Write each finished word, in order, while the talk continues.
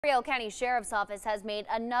Hale County Sheriff's Office has made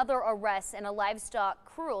another arrest in a livestock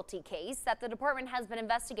cruelty case that the department has been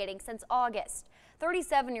investigating since August.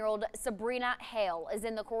 37-year-old Sabrina Hale is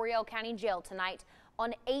in the Hale County Jail tonight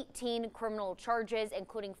on 18 criminal charges,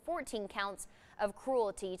 including 14 counts of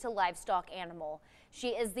cruelty to livestock animal. She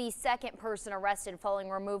is the second person arrested following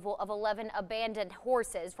removal of 11 abandoned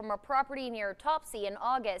horses from a property near Topsy in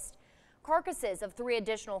August. Carcasses of 3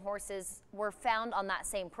 additional horses were found on that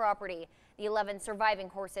same property. The 11 surviving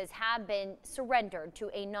horses have been surrendered to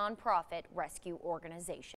a nonprofit rescue organization.